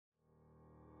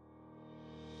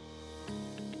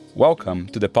Welcome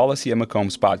to the Policy at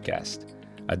McCombs podcast,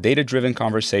 a data-driven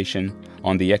conversation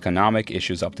on the economic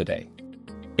issues of today.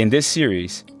 In this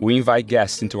series, we invite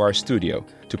guests into our studio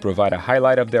to provide a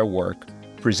highlight of their work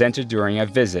presented during a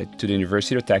visit to the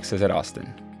University of Texas at Austin.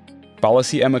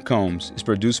 Policy at McCombs is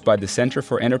produced by the Center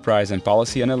for Enterprise and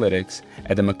Policy Analytics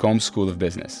at the McCombs School of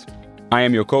Business. I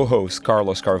am your co-host,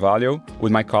 Carlos Carvalho,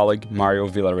 with my colleague, Mario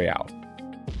Villarreal.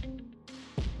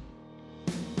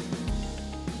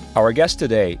 Our guest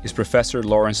today is Professor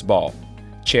Lawrence Ball,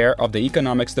 Chair of the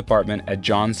Economics Department at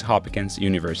Johns Hopkins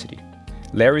University.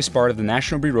 Larry is part of the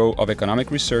National Bureau of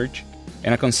Economic Research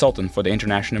and a consultant for the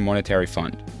International Monetary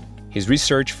Fund. His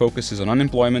research focuses on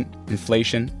unemployment,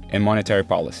 inflation, and monetary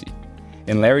policy.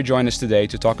 And Larry joined us today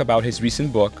to talk about his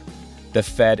recent book, The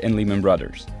Fed and Lehman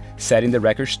Brothers, Setting the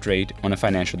Record Straight on a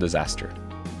Financial Disaster.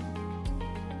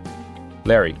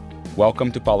 Larry, welcome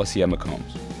to Policy at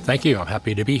McCombs. Thank you. I'm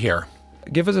happy to be here.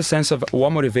 Give us a sense of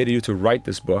what motivated you to write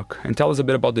this book, and tell us a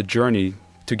bit about the journey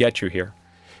to get you here.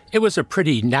 It was a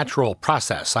pretty natural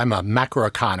process. I'm a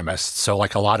macroeconomist, so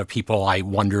like a lot of people, I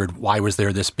wondered why was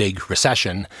there this big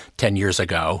recession 10 years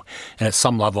ago? And at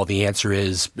some level, the answer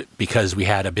is because we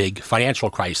had a big financial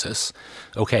crisis.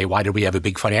 Okay, why did we have a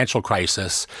big financial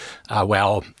crisis?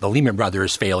 Well, the Lehman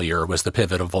Brothers failure was the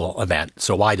pivotal event.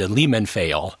 So why did Lehman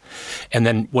fail? And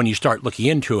then when you start looking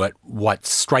into it, what's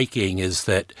striking is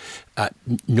that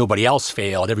nobody else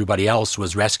failed. Everybody else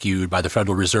was rescued by the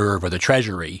Federal Reserve or the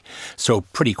Treasury. So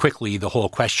pretty quickly, the whole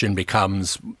question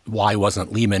becomes, why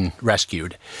wasn't Lehman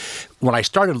rescued? When I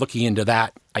started looking into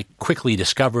that, I quickly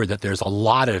discovered that there's a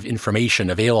lot of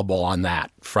information available on that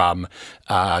from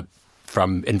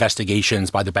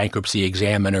investigations by the bankruptcy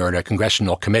examiner and a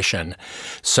congressional commission.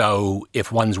 So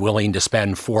if one's willing to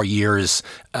spend 4 years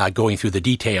going through the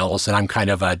details, and I'm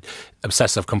kind of an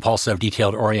obsessive-compulsive,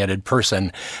 detailed-oriented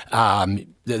person,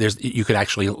 you could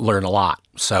actually learn a lot.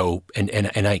 So,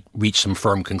 and I reached some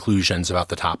firm conclusions about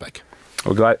the topic.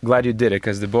 Well, glad you did it,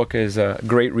 because the book is a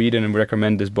great read, and we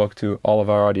recommend this book to all of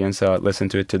our audience. Listen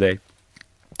to it today.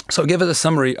 So give us a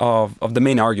summary of the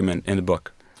main argument in the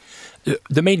book.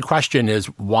 The main question is,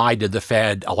 why did the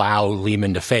Fed allow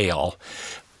Lehman to fail?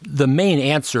 The main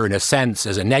answer, in a sense,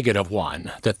 is a negative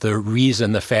one, that the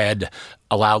reason the Fed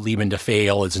allowed Lehman to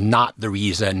fail is not the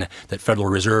reason that Federal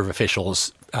Reserve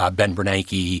officials, Ben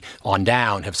Bernanke on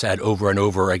down, have said over and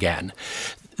over again.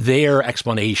 Their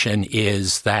explanation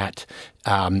is that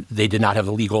they did not have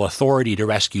the legal authority to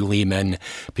rescue Lehman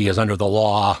because under the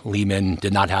law, Lehman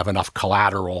did not have enough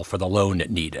collateral for the loan it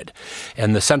needed.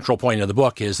 And the central point of the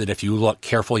book is that if you look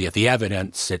carefully at the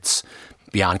evidence, it's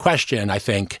beyond question, I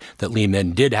think, that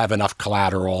Lehman did have enough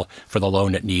collateral for the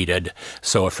loan it needed.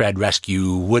 So a Fed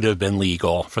rescue would have been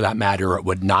legal. For that matter, it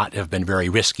would not have been very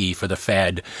risky for the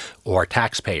Fed or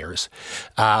taxpayers.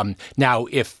 Now,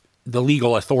 if the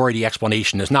legal authority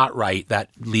explanation is not right, that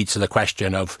leads to the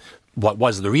question of what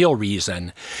was the real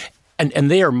reason.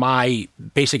 And there, my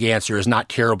basic answer is not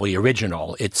terribly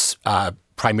original. It's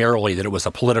primarily that it was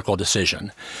a political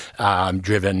decision,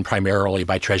 driven primarily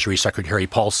by Treasury Secretary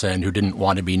Paulson, who didn't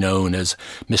want to be known as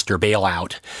Mr.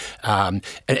 Bailout. And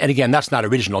again, that's not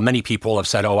original. Many people have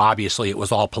said, obviously it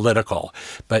was all political.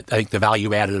 But I think the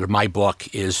value added of my book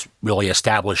is really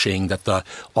establishing that the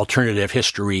alternative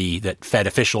history that Fed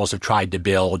officials have tried to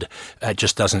build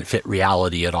just doesn't fit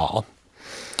reality at all.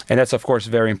 And that's, of course,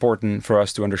 very important for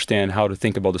us to understand how to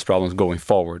think about these problems going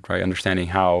forward, right? Understanding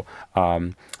how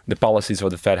the policies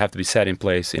of the Fed have to be set in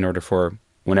place in order for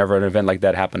whenever an event like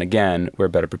that happen again, we're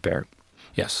better prepared.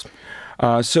 Yes.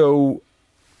 So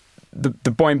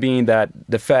the point being that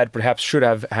the Fed perhaps should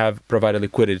have provided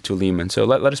liquidity to Lehman. So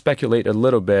let us speculate a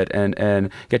little bit and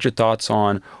get your thoughts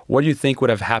on what you think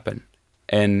would have happened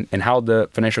and how the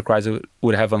financial crisis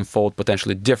would have unfolded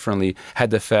potentially differently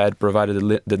had the Fed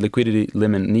provided the liquidity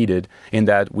Lehman needed in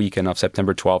that weekend of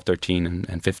September 12, 13,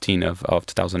 and 15 of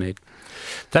 2008.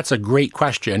 That's a great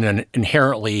question and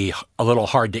inherently a little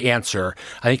hard to answer.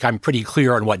 I think I'm pretty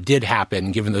clear on what did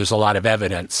happen, given there's a lot of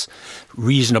evidence.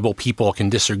 Reasonable people can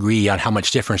disagree on how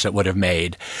much difference it would have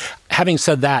made. Having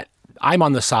said that, I'm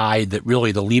on the side that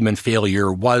really the Lehman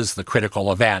failure was the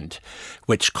critical event,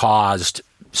 which caused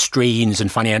strains in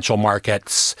financial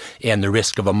markets and the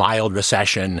risk of a mild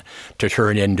recession to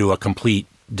turn into a complete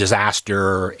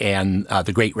disaster and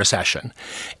the Great Recession.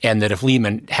 And that if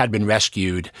Lehman had been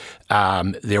rescued,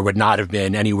 there would not have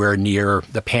been anywhere near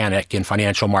the panic in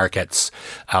financial markets.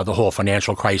 The whole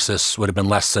financial crisis would have been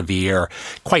less severe.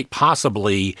 Quite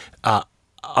possibly,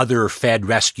 other Fed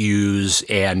rescues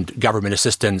and government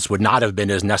assistance would not have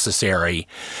been as necessary,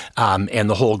 and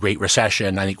the whole Great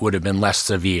Recession, I think, would have been less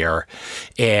severe.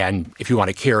 And if you want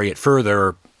to carry it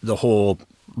further, the whole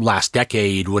last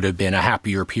decade would have been a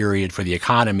happier period for the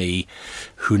economy.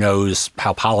 Who knows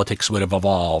how politics would have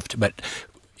evolved, but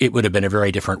it would have been a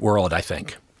very different world, I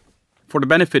think. For the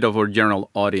benefit of our general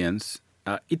audience,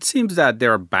 it seems that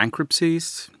there are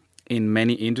bankruptcies in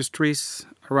many industries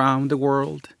around the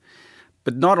world,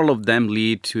 but not all of them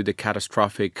lead to the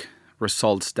catastrophic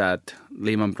results that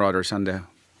Lehman Brothers and the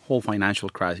whole financial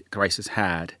crisis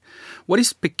had. What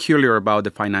is peculiar about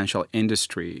the financial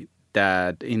industry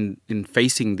that in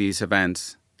facing these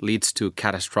events leads to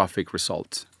catastrophic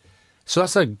results? So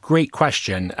that's a great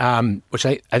question, which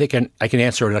I think I can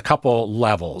answer at a couple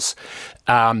levels.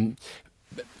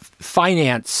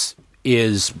 Finance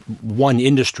is one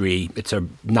industry. It's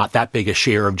not that big a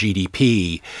share of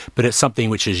GDP, but it's something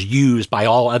which is used by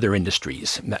all other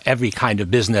industries. Every kind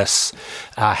of business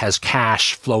has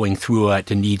cash flowing through it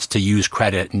and needs to use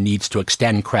credit and needs to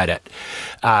extend credit.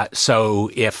 So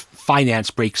if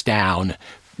finance breaks down,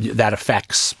 that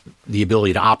affects the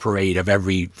ability to operate of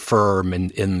every firm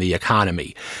in the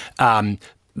economy.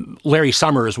 Larry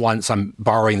Summers once, I'm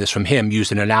borrowing this from him,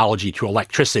 used an analogy to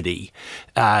electricity,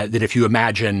 that if you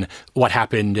imagine what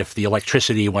happened if the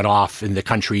electricity went off in the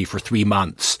country for 3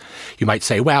 months, you might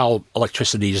say, well,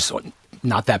 electricity is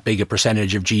not that big a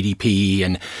percentage of GDP,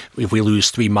 and if we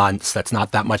lose 3 months, that's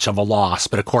not that much of a loss.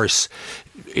 But of course,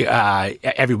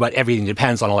 everything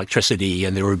depends on electricity,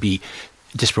 and there would be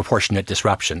disproportionate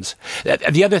disruptions.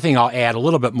 The other thing I'll add a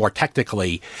little bit more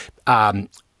technically,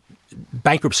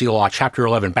 bankruptcy law, Chapter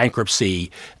 11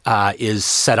 bankruptcy, is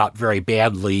set up very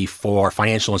badly for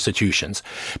financial institutions.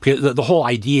 Because the whole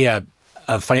idea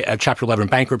of Chapter 11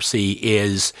 bankruptcy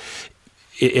is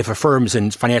if a firm's in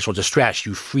financial distress,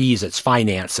 you freeze its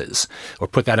finances or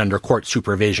put that under court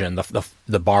supervision,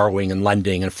 the borrowing and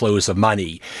lending and flows of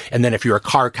money. And then if you're a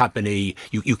car company,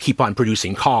 you keep on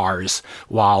producing cars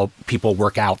while people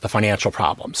work out the financial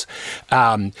problems.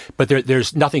 But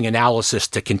there's nothing analogous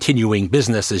to continuing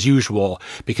business as usual,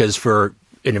 because for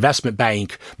an investment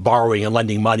bank, borrowing and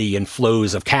lending money and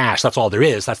flows of cash, that's all there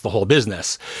is. That's the whole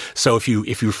business. So if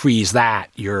you freeze that,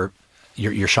 you're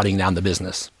shutting down the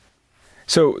business.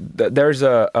 So there's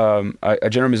a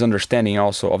general misunderstanding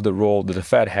also of the role that the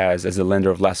Fed has as a lender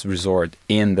of last resort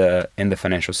in the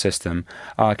financial system.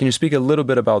 Can you speak a little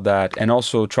bit about that, and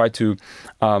also try to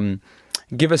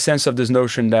give a sense of this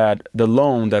notion that the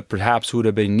loan that perhaps would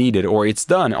have been needed, or it's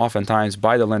done oftentimes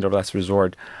by the lender of last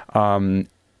resort,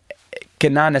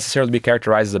 cannot necessarily be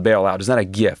characterized as a bailout. It's not a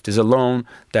gift. It's a loan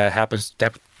that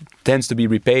tends to be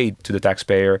repaid to the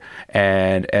taxpayer,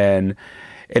 and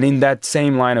in that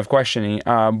same line of questioning,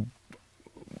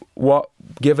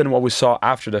 given what we saw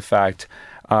after the fact,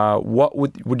 what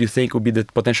would you think would be the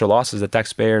potential losses that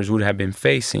taxpayers would have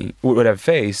faced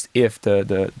if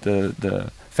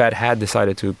the Fed had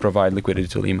decided to provide liquidity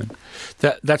to Lehman?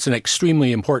 That's an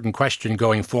extremely important question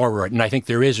going forward, and I think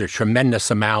there is a tremendous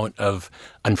amount of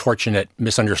unfortunate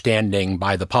misunderstanding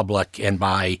by the public and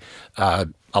by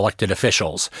elected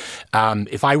officials.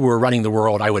 If I were running the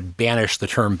world, I would banish the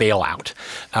term bailout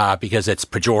because it's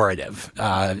pejorative.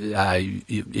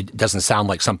 It doesn't sound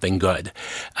like something good.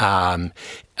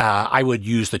 I would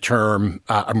use the term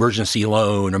emergency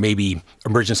loan, or maybe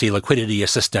emergency liquidity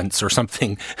assistance, or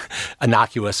something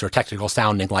innocuous or technical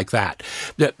sounding like that.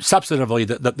 Substantively,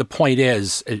 the point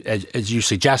is, as you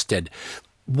suggested,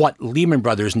 what Lehman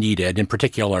Brothers needed in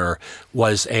particular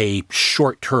was a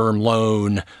short-term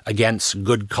loan against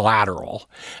good collateral.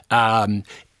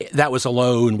 That was a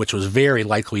loan which was very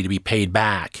likely to be paid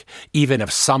back. Even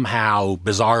if somehow,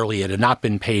 bizarrely, it had not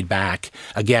been paid back,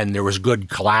 again, there was good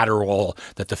collateral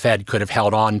that the Fed could have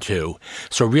held on to.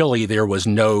 So really, there was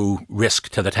no risk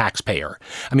to the taxpayer.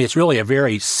 I mean, it's really a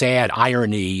very sad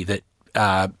irony that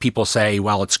people say,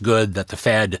 well, it's good that the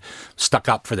Fed stuck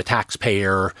up for the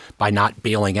taxpayer by not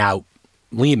bailing out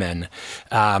Lehman.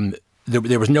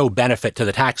 There was no benefit to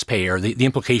the taxpayer. The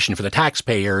implication for the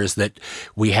taxpayer is that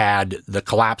we had the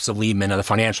collapse of Lehman and the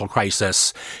financial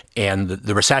crisis and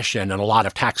the recession, and a lot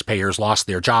of taxpayers lost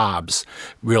their jobs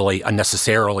really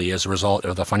unnecessarily as a result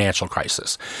of the financial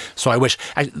crisis. So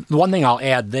the one thing I'll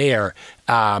add there,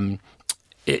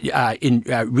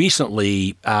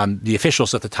 recently, the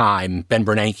officials at the time, Ben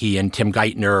Bernanke and Tim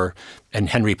Geithner and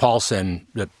Henry Paulson,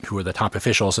 who were the top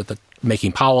officials at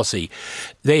making policy,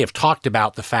 they have talked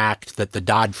about the fact that the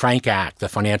Dodd-Frank Act, the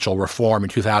financial reform in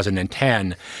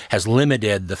 2010, has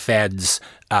limited the Fed's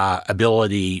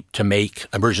ability to make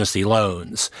emergency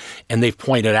loans. And they've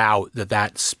pointed out that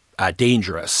that's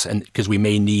dangerous, and because we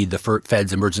may need the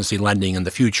Fed's emergency lending in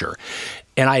the future.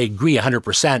 And I agree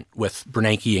 100% with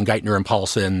Bernanke and Geithner and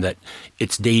Paulson that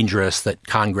it's dangerous that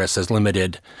Congress has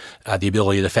limited the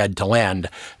ability of the Fed to lend.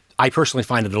 I personally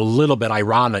find it a little bit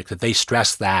ironic that they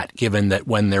stress that, given that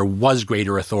when there was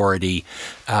greater authority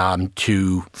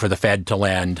for the Fed to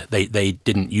lend, they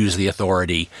didn't use the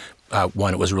authority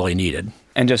when it was really needed.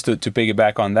 And just to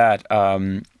piggyback on that,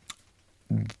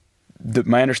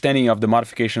 my understanding of the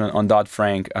modification on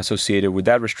Dodd-Frank associated with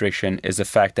that restriction is the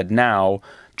fact that now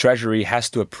Treasury has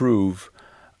to approve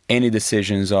any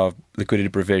decisions of liquidity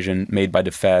provision made by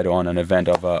the Fed on an event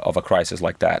of a crisis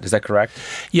like that. Is that correct?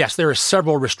 Yes, there are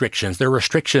several restrictions. There are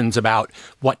restrictions about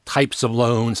what types of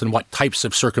loans and what types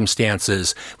of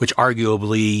circumstances, which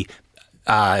arguably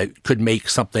could make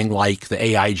something like the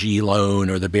AIG loan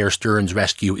or the Bear Stearns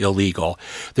rescue illegal.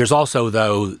 There's also,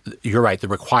 though, you're right, the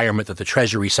requirement that the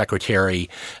Treasury Secretary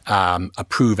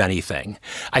approve anything.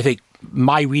 I think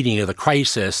my reading of the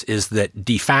crisis is that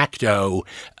de facto,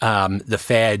 the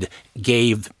Fed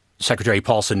gave Secretary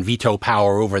Paulson veto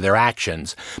power over their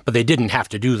actions, but they didn't have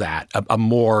to do that. A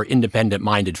more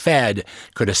independent-minded Fed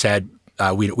could have said,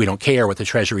 we don't care what the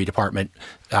Treasury Department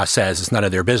says. It's none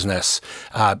of their business.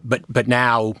 But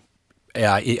now,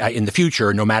 in the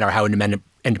future, no matter how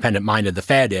independent-minded the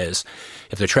Fed is,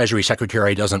 if the Treasury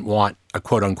Secretary doesn't want a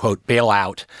quote-unquote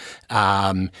bailout,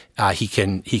 he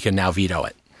can now veto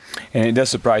it. And it does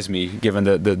surprise me, given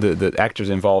the actors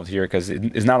involved here, because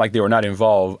it's not like they were not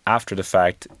involved after the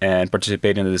fact and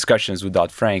participated in the discussions with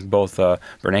Dodd-Frank. Both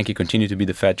Bernanke continued to be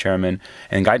the Fed chairman,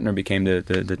 and Geithner became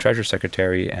the Treasury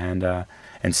Secretary, and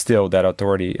still that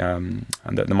authority,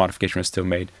 the modification was still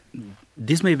made.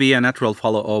 This may be a natural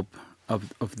follow-up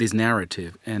of this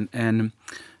narrative, and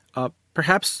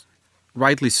perhaps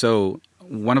rightly so.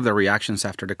 One of the reactions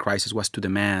after the crisis was to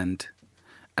demand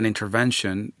an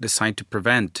intervention designed to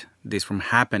prevent this from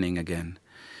happening again.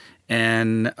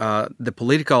 And the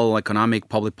political, economic,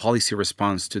 public policy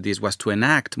response to this was to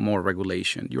enact more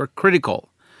regulation. You are critical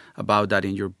about that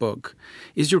in your book.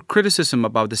 Is your criticism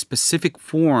about the specific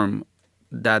form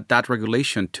that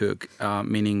regulation took,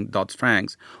 meaning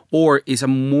Dodd-Frank's, or is a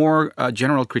more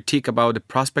general critique about the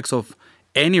prospects of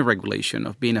any regulation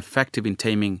of being effective in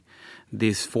taming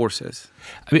these forces?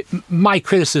 I mean, my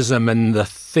criticism and the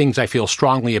things I feel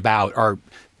strongly about are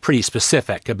pretty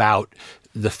specific about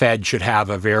the Fed should have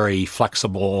a very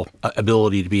flexible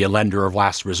ability to be a lender of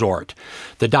last resort.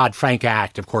 The Dodd-Frank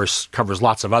Act, of course, covers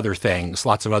lots of other things,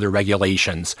 lots of other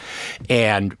regulations,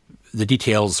 and the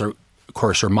details are, of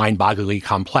course, are mind-bogglingly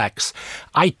complex.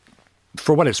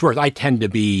 For what it's worth, I tend to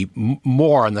be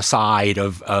more on the side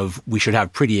of we should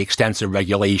have pretty extensive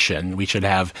regulation. We should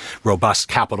have robust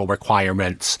capital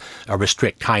requirements,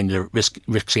 restrict kind of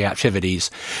risky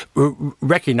activities,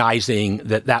 recognizing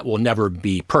that will never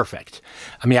be perfect.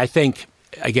 I mean, I think,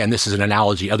 again, this is an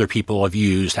analogy other people have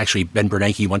used. Actually, Ben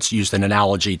Bernanke once used an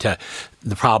analogy to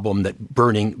the problem that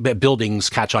buildings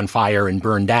catch on fire and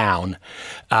burn down.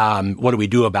 What do we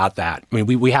do about that? I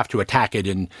mean, we have to attack it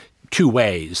in two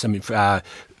ways. I mean,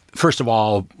 first of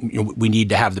all, we need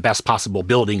to have the best possible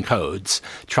building codes,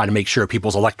 try to make sure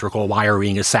people's electrical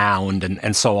wiring is sound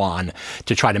and so on,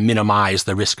 to try to minimize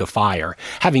the risk of fire.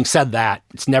 Having said that,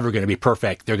 it's never going to be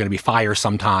perfect. There are going to be fires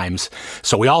sometimes.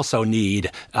 So we also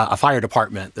need a fire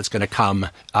department that's going to come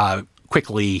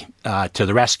quickly to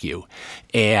the rescue.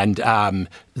 And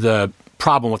the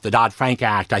problem with the Dodd-Frank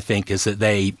Act, I think, is that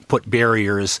they put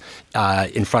barriers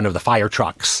in front of the fire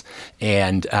trucks.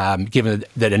 And given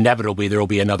that inevitably there will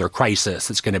be another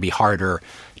crisis, it's going to be harder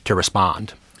to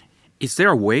respond. Is there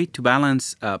a way to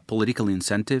balance political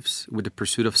incentives with the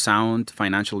pursuit of sound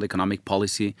financial economic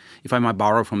policy? If I might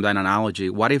borrow from that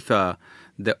analogy, what if the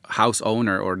house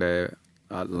owner or the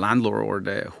landlord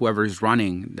or whoever is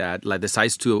running that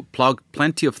decides to plug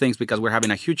plenty of things because we're having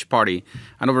a huge party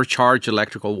and overcharge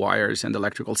electrical wires and the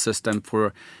electrical system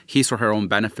for his or her own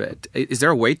benefit? Is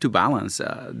there a way to balance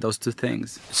those two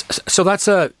things? So that's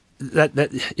it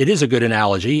is a good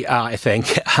analogy, I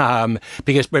think,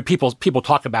 because people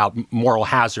talk about moral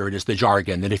hazard as the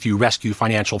jargon, that if you rescue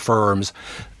financial firms,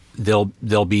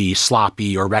 they'll be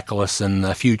sloppy or reckless in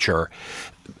the future.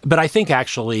 But I think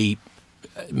actually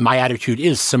my attitude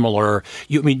is similar.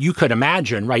 You could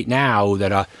imagine right now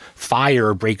that a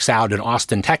fire breaks out in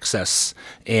Austin, Texas,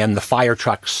 and the fire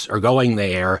trucks are going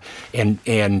there,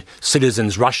 and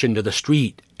citizens rush into the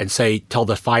street and tell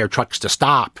the fire trucks to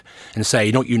stop and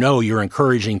say, don't you know you're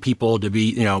encouraging people to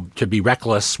be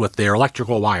reckless with their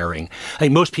electrical wiring? I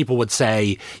think most people would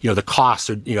say, the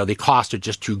costs are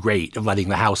just too great of letting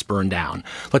the house burn down.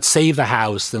 Let's save the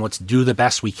house and let's do the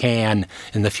best we can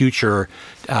in the future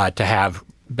to have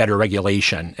better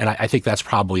regulation. And I think that's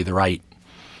probably the right.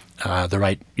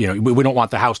 We don't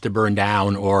want the house to burn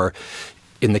down, or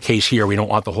in the case here, we don't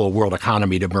want the whole world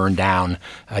economy to burn down,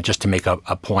 just to make a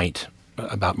point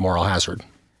about moral hazard.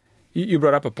 You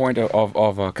brought up a point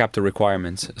of capital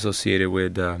requirements associated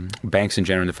with banks in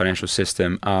general in the financial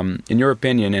system. In your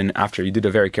opinion, and after you did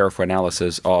a very careful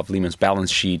analysis of Lehman's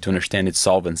balance sheet to understand its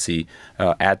solvency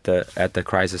at the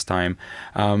crisis time,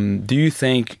 do you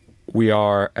think we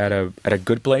are at a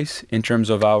good place in terms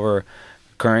of our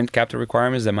current capital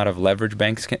requirements, the amount of leverage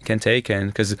banks can take? And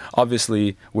because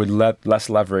obviously with less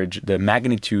leverage, the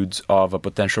magnitudes of a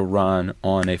potential run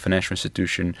on a financial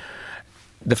institution,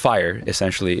 the fire,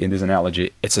 essentially, in this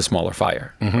analogy, it's a smaller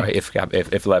fire, right?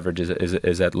 If leverage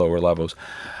is at lower levels.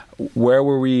 Where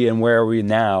were we and where are we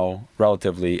now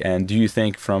relatively? And do you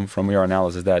think from your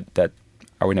analysis that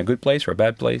are we in a good place or a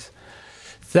bad place?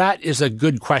 That is a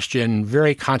good question,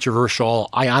 very controversial.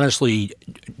 I honestly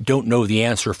don't know the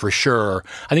answer for sure.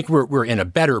 I think we're in a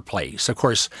better place. Of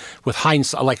course, with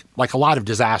hindsight, like a lot of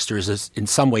disasters, it's in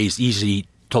some ways easy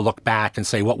to look back and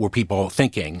say, what were people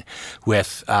thinking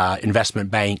with investment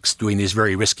banks doing these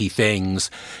very risky things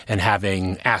and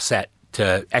having asset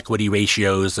to equity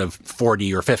ratios of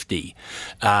 40 or 50,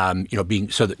 being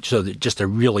so that just a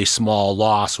really small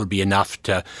loss would be enough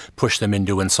to push them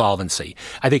into insolvency.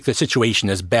 I think the situation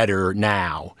is better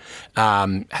now.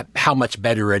 How much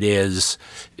better it is,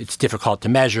 it's difficult to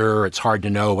measure. It's hard to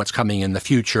know what's coming in the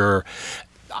future.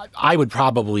 I would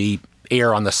probably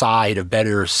err on the side of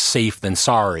better safe than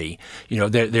sorry.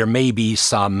 There may be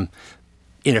some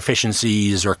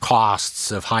inefficiencies or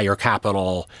costs of higher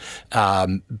capital,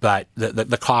 but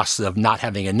the costs of not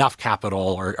having enough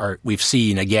capital are we've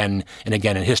seen again and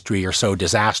again in history are so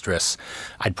disastrous.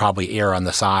 I'd probably err on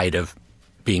the side of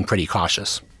being pretty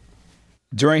cautious.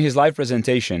 During his live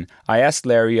presentation, I asked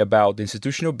Larry about the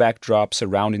institutional backdrop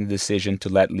surrounding the decision to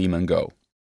let Lehman go.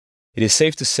 It is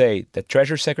safe to say that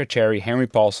Treasury Secretary Henry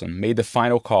Paulson made the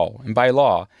final call, and by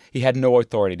law, he had no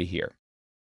authority here.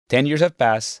 10 years have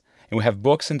passed, and we have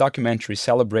books and documentaries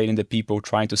celebrating the people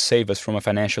trying to save us from a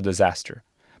financial disaster.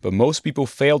 But most people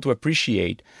fail to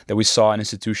appreciate that we saw an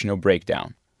institutional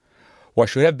breakdown. What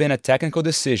should have been a technical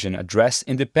decision addressed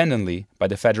independently by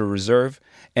the Federal Reserve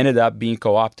ended up being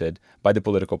co-opted by the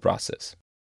political process.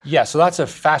 Yeah, so that's a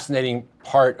fascinating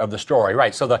part of the story,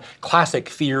 right? So the classic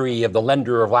theory of the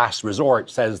lender of last resort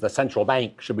says the central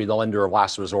bank should be the lender of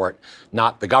last resort,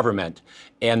 not the government.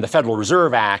 And the Federal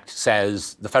Reserve Act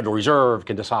says the Federal Reserve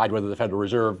can decide whether the Federal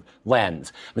Reserve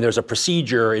lends. I mean, there's a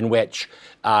procedure in which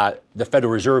the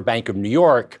Federal Reserve Bank of New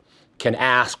York can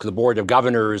ask the Board of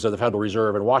Governors of the Federal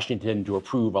Reserve in Washington to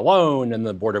approve a loan, and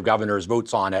the Board of Governors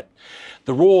votes on it.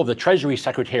 The role of the Treasury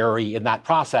Secretary in that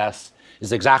process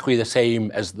is exactly the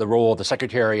same as the role of the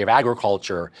Secretary of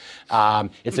Agriculture.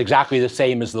 It's exactly the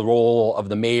same as the role of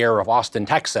the mayor of Austin,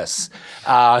 Texas.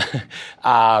 It's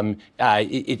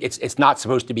not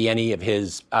supposed to be any of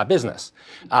his business.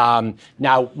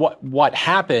 Now, what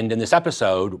happened in this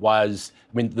episode was,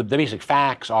 the basic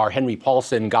facts are Henry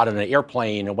Paulson got on an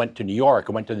airplane and went to New York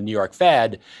and went to the New York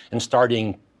Fed and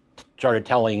started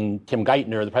telling Tim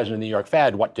Geithner, the president of the New York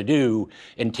Fed, what to do,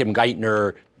 and Tim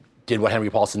Geithner did what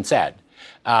Henry Paulson said.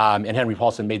 And Henry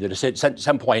Paulson made the decision. At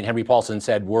some point, Henry Paulson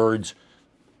said words,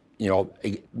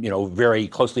 very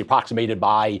closely approximated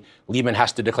by Lehman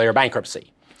has to declare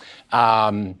bankruptcy.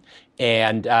 So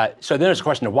then there's a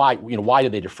question of why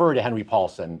did they defer to Henry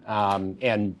Paulson?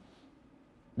 And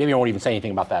maybe I won't even say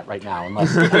anything about that right now,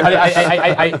 unless the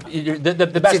best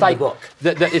it's in the book.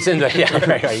 It's in the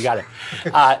right, you got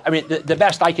it. The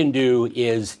best I can do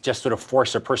is just sort of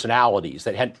force of personalities.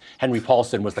 That Henry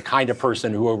Paulson was the kind of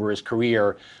person who, over his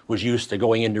career, was used to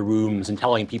going into rooms and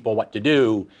telling people what to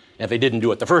do. And if they didn't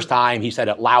do it the first time, he said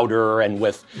it louder and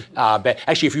with.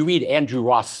 Actually, if you read Andrew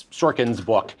Ross Sorkin's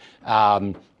book,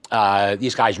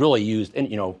 these guys really used,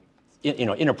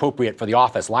 inappropriate for the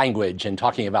office language in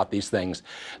talking about these things.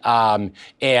 And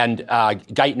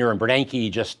Geithner and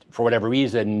Bernanke, just for whatever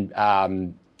reason,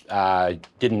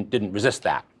 didn't resist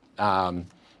that.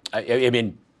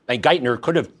 Geithner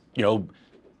could have,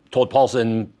 told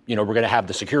Paulson, we're going to have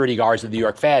the security guards of the New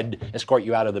York Fed escort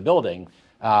you out of the building.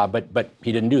 But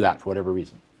he didn't do that for whatever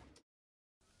reason.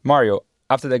 Mario,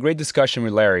 after the great discussion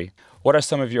with Larry, what are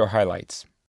some of your highlights?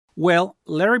 Well,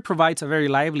 Larry provides a very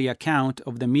lively account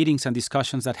of the meetings and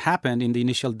discussions that happened in the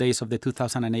initial days of the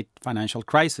 2008 financial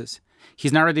crisis.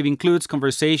 His narrative includes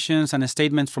conversations and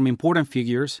statements from important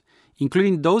figures,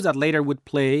 including those that later would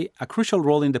play a crucial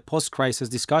role in the post-crisis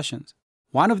discussions.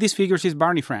 One of these figures is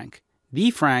Barney Frank,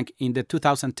 the Frank in the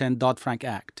 2010 Dodd-Frank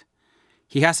Act.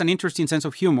 He has an interesting sense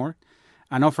of humor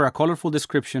and offers a colorful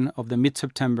description of the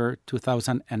mid-September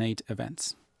 2008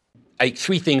 events.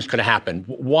 Three things could have happened.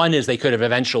 One is they could have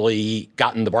eventually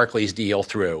gotten the Barclays deal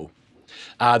through.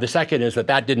 The second is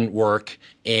that didn't work,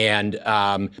 and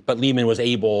but Lehman was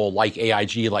able, like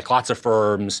AIG, like lots of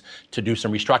firms, to do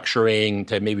some restructuring,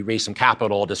 to maybe raise some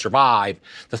capital to survive.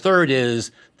 The third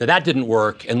is that didn't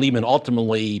work, and Lehman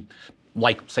ultimately,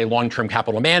 like, say, long-term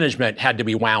capital management, had to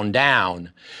be wound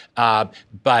down.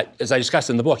 But as I discussed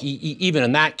in the book, even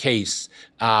in that case,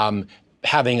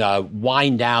 having a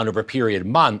wind down over a period of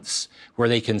months where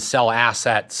they can sell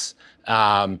assets,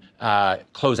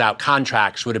 close out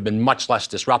contracts would have been much less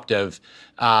disruptive.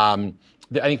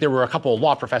 I think there were a couple of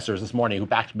law professors this morning who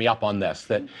backed me up on this,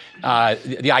 that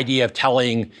the idea of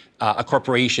telling a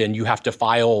corporation you have to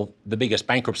file the biggest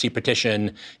bankruptcy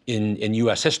petition in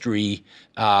U.S. history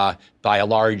by a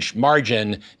large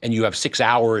margin, and you have 6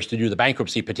 hours to do the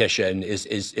bankruptcy petition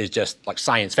is just like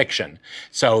science fiction.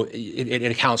 So it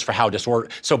accounts for how disorder.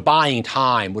 So buying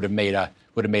time would have made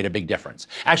a big difference.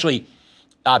 Actually,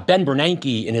 Ben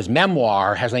Bernanke, in his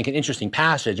memoir, has, I think, an interesting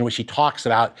passage in which he talks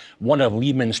about one of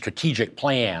Lehman's strategic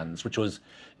plans, which was,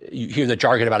 you hear the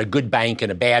jargon about a good bank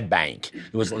and a bad bank.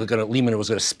 Lehman was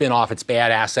going to spin off its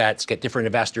bad assets, get different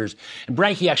investors. And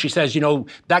Bernanke actually says,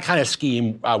 that kind of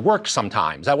scheme works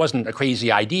sometimes. That wasn't a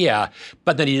crazy idea.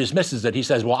 But then he dismisses it. He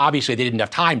says, well, obviously they didn't have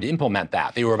time to implement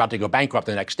that. They were about to go bankrupt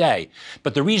the next day.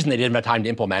 But the reason they didn't have time to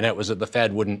implement it was that the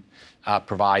Fed wouldn't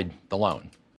provide the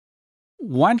loan.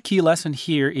 One key lesson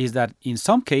here is that in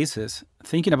some cases,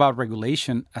 thinking about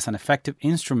regulation as an effective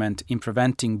instrument in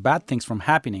preventing bad things from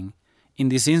happening, in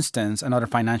this instance, another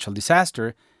financial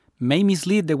disaster, may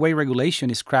mislead the way regulation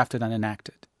is crafted and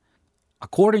enacted.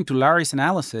 According to Larry's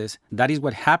analysis, that is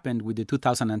what happened with the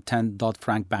 2010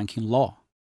 Dodd-Frank banking law.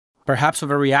 Perhaps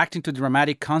overreacting to the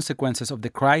dramatic consequences of the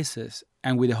crisis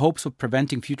and with the hopes of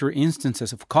preventing future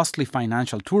instances of costly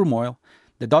financial turmoil,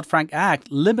 the Dodd-Frank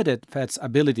Act limited Fed's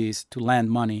abilities to lend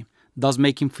money, thus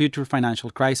making future financial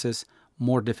crises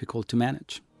more difficult to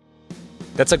manage.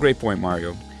 That's a great point,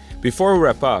 Mario. Before we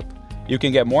wrap up, you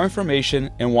can get more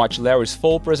information and watch Larry's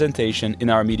full presentation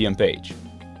in our Medium page.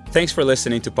 Thanks for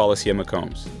listening to Policy at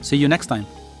McCombs. See you next time.